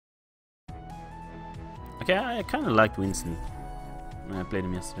Okay, I kind of liked Winston when I played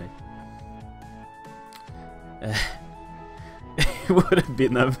him yesterday. It would have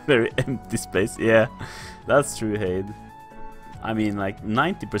been a very empty space. Yeah, that's true, Haid. I mean, like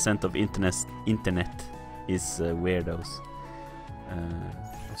 90% of internet is weirdos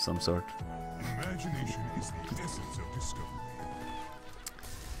of some sort. Imagination is the essence of discovery.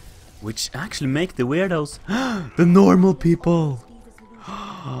 Which actually make the weirdos the normal people.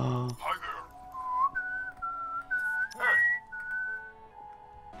 Hi there.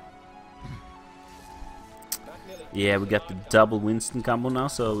 Yeah, we got the double Winston combo now,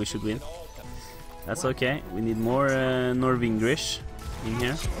 so we should win. That's okay. We need more Norvingrish in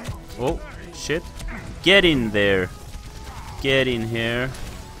here. Oh, shit. Get in there. Get in here.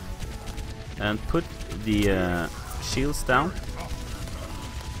 And put the shields down.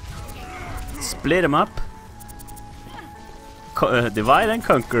 Split them up. Divide and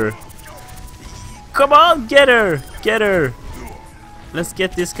conquer. Come on, get her! Get her! Let's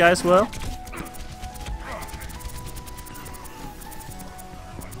get this guy as well.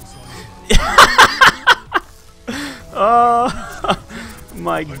 Oh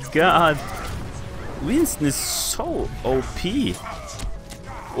my god. Winston is so OP.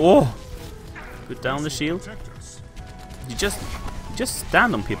 Oh! Put down the shield. You just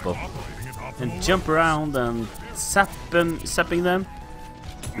stand on people and jump around and zapping them.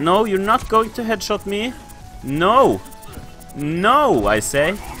 No, you're not going to headshot me. No! No, I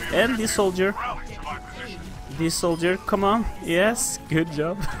say. And this soldier. This soldier, come on. Yes, good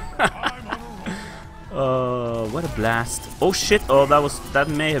job. What a blast. Oh shit, oh that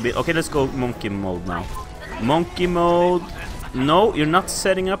may have been. Okay, let's go monkey mode now. Monkey mode. No, you're not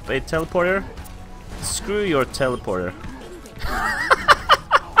setting up a teleporter. Screw your teleporter.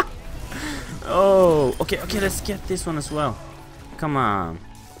 Oh, okay, let's get this one as well. Come on.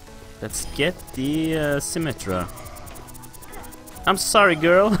 Let's get the Symmetra. I'm sorry,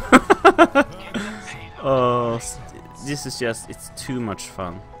 girl. Oh, this is just, it's too much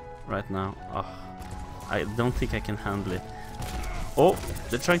fun right now. Oh, I don't think I can handle it. Oh,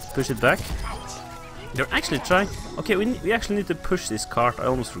 they're trying to push it back. They're actually trying. Okay, we actually need to push this cart. I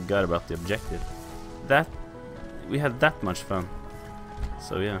almost forgot about the objective. That we had that much fun.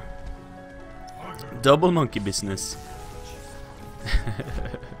 So yeah. Double monkey business.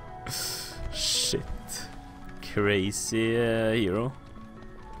 Shit. Crazy hero.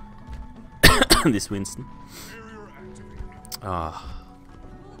 This Winston. Ah.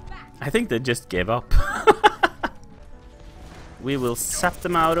 I think they just gave up. We will zap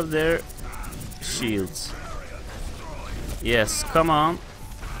them out of their shields. Yes, come on.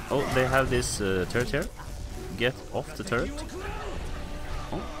 Oh, they have this turret here. Get off the turret.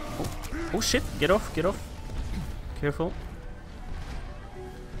 Oh shit, get off. Careful.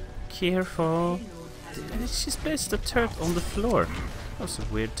 Careful. She placed the turret on the floor. That was a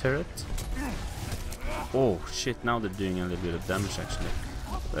weird turret. Oh shit, now they're doing a little bit of damage actually.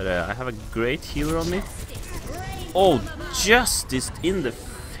 But I have a great healer on me. Oh, justice in the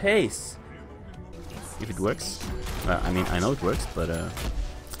face. If it works. I mean, I know it works, but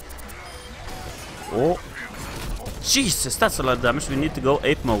oh. Jesus, that's a lot of damage. We need to go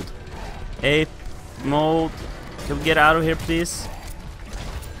ape mode. Ape mode. Can we get out of here, please?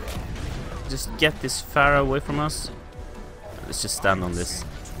 Just get this Pharaoh away from us. Let's just stand on this.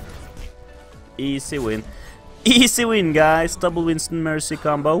 Easy win. Easy win, guys. Double Winston Mercy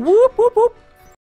combo. Whoop, whoop, whoop.